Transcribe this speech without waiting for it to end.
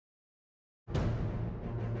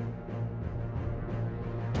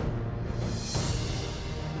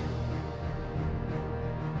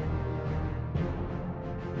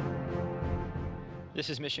This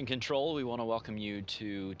is Mission Control. We want to welcome you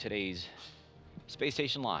to today's Space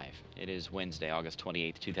Station Live. It is Wednesday, August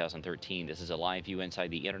 28th, 2013. This is a live view inside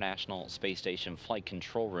the International Space Station Flight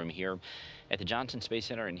Control Room here at the Johnson Space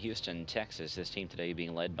Center in Houston, Texas. This team today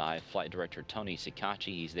being led by Flight Director Tony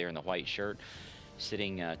Sikachi. He's there in the white shirt.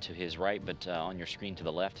 Sitting to his right, but on your screen to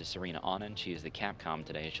the left is Serena Anand. She is the Capcom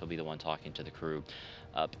today. She'll be the one talking to the crew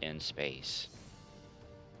up in space.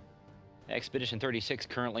 Expedition 36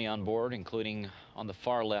 currently on board, including on the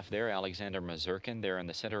far left there, Alexander Mazurkin. There in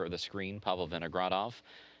the center of the screen, Pavel Vinogradov,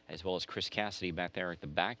 as well as Chris Cassidy back there at the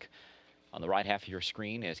back. On the right half of your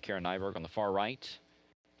screen is Karen Nyberg on the far right.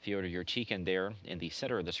 Fyodor Yurchikhin there in the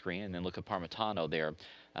center of the screen, and then Luca Parmitano there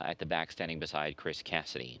at the back standing beside Chris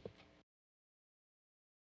Cassidy.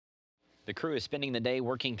 The crew is spending the day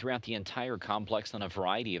working throughout the entire complex on a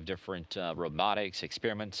variety of different robotics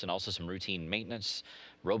experiments and also some routine maintenance.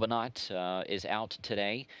 Robonaut is out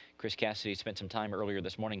today. Chris Cassidy spent some time earlier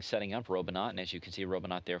this morning setting up Robonaut, and as you can see,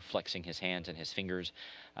 Robonaut there flexing his hands and his fingers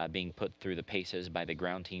being put through the paces by the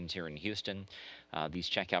ground teams here in Houston. These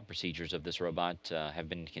checkout procedures of this robot have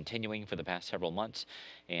been continuing for the past several months,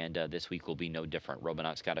 and this week will be no different.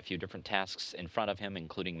 Robonaut's got a few different tasks in front of him,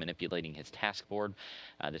 including manipulating his task board.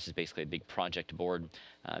 This is basically a big project board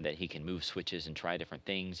that he can move switches and try different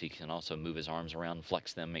things. He can also move his arms around,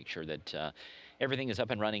 flex them, make sure that everything is up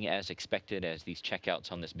and running as expected as these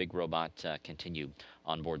checkouts on this big robot continue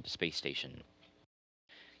on board the space station.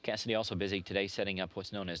 Cassidy also busy today setting up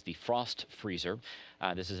what's known as the frost freezer.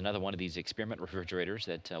 This is another one of these experiment refrigerators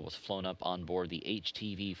that was flown up on board the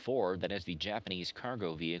HTV-4. That is the Japanese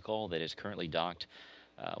cargo vehicle that is currently docked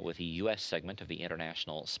with the U.S. segment of the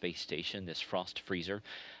International Space Station. This frost freezer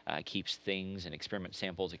keeps things and experiment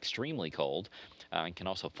samples extremely cold and can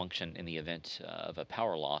also function in the event of a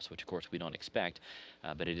power loss, which of course we don't expect,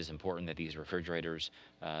 but it is important that these refrigerators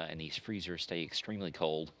and these freezers stay extremely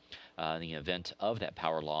cold in the event of that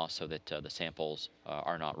power loss so that the samples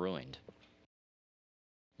are not ruined.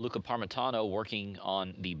 Luca Parmitano working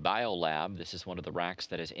on the BioLab. This is one of the racks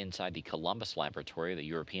that is inside the Columbus laboratory, the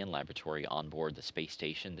European laboratory on board the space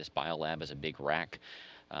station. This BioLab is a big rack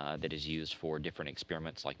that is used for different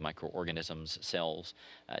experiments like microorganisms, cells,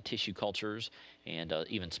 tissue cultures, and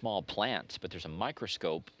even small plants. But there's a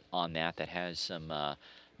microscope on that that has some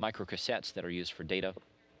microcassettes that are used for data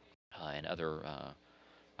and other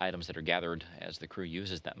items that are gathered as the crew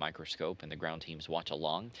uses that microscope and the ground teams watch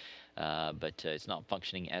along. But it's not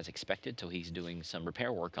functioning as expected, so he's doing some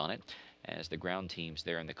repair work on it as the ground teams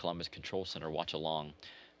there in the Columbus Control Center watch along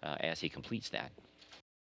as he completes that.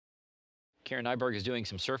 Karen Nyberg is doing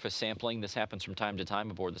some surface sampling. This happens from time to time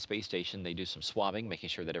aboard the space station. They do some swabbing, making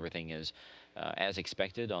sure that everything is as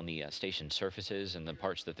expected on the station surfaces and the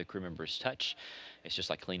parts that the crew members touch. It's just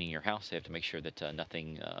like cleaning your house. They have to make sure that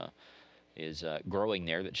nothing is growing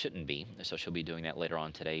there that shouldn't be. So she'll be doing that later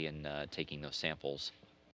on today and taking those samples.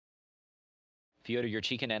 Fyodor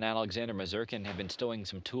Yurchikhin and Alexander Mazurkin have been stowing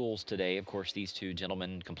some tools today. Of course, these two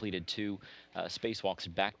gentlemen completed two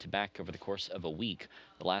spacewalks back-to-back over the course of a week.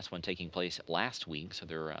 The last one taking place last week, so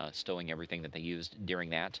they're stowing everything that they used during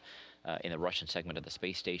that in the Russian segment of the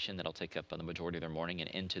space station. That'll take up the majority of their morning and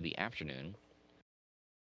into the afternoon.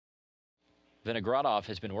 Vinogradov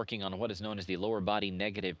has been working on what is known as the lower body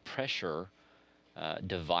negative pressure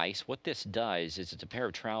device. What this does is it's a pair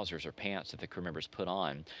of trousers or pants that the crew members put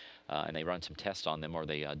on, and they run some tests on them or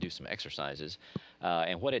they do some exercises.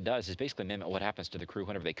 And what it does is basically mimic what happens to the crew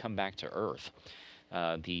whenever they come back to Earth.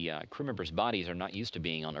 The crew members' bodies are not used to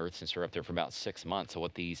being on Earth since they're up there for about 6 months. So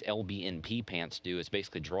what these LBNP pants do is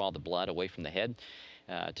basically draw the blood away from the head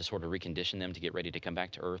to sort of recondition them to get ready to come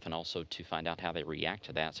back to Earth and also to find out how they react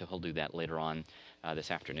to that. So he'll do that later on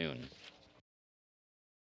this afternoon.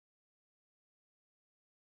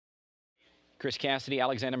 Chris Cassidy,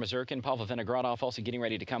 Alexander Mazurkin, Pavel Vinogradov also getting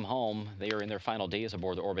ready to come home. They are in their final days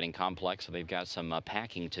aboard the orbiting complex, so they've got some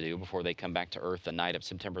packing to do before they come back to Earth the night of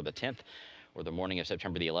September the 10th or the morning of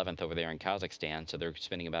September the 11th over there in Kazakhstan. So they're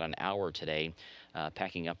spending about an hour today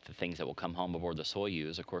packing up the things that will come home aboard the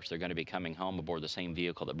Soyuz. Of course, they're going to be coming home aboard the same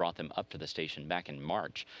vehicle that brought them up to the station back in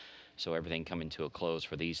March. So everything coming to a close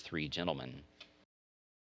for these three gentlemen.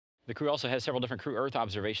 The crew also has several different crew Earth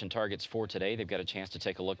observation targets for today. They've got a chance to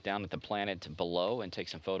take a look down at the planet below and take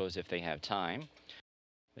some photos if they have time.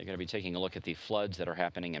 They're going to be taking a look at the floods that are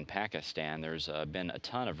happening in Pakistan. There's been a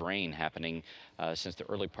ton of rain happening since the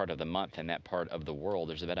early part of the month in that part of the world.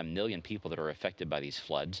 There's about 1 million people that are affected by these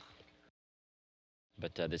floods.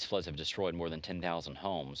 But these floods have destroyed more than 10,000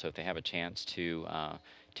 homes. So if they have a chance to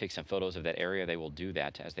take some photos of that area, they will do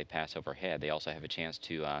that as they pass overhead. They also have a chance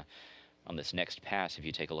to on this next pass, if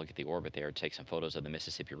you take a look at the orbit there, take some photos of the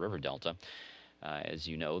Mississippi River Delta. As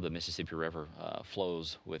you know, the Mississippi River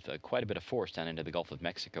flows with quite a bit of force down into the Gulf of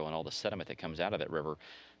Mexico, and all the sediment that comes out of that river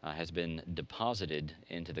has been deposited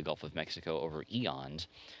into the Gulf of Mexico over eons.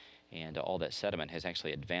 And all that sediment has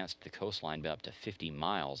actually advanced the coastline by up to 50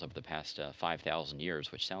 miles over the past 5,000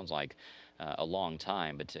 years, which sounds like a long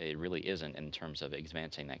time, but it really isn't in terms of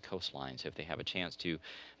advancing that coastline. So if they have a chance to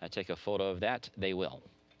take a photo of that, they will.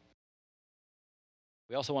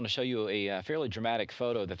 We also want to show you a fairly dramatic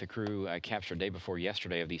photo that the crew captured day before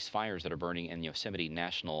yesterday of these fires that are burning in Yosemite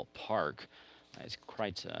National Park. It's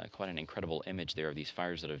quite an incredible image there of these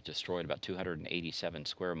fires that have destroyed about 287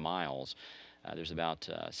 square miles. There's about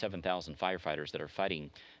 7,000 firefighters that are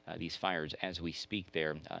fighting these fires as we speak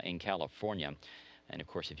there in California. And of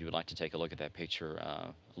course, if you would like to take a look at that picture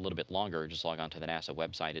a little bit longer, just log on to the NASA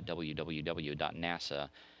website at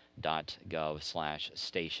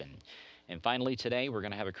www.nasa.gov/station. And finally, today, we're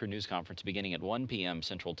going to have a crew news conference beginning at 1 p.m.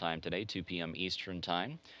 Central Time today, 2 p.m. Eastern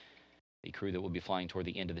Time. The crew that will be flying toward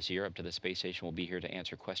the end of this year up to the space station will be here to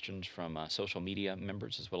answer questions from social media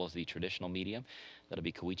members as well as the traditional media. That'll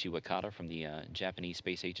be Koichi Wakata from the Japanese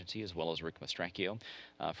Space Agency, as well as Rick Mastracchio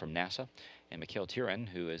from NASA, and Mikhail Tyurin,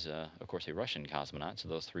 who is, of course, a Russian cosmonaut. So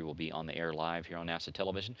those three will be on the air live here on NASA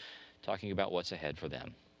television, talking about what's ahead for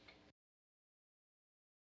them.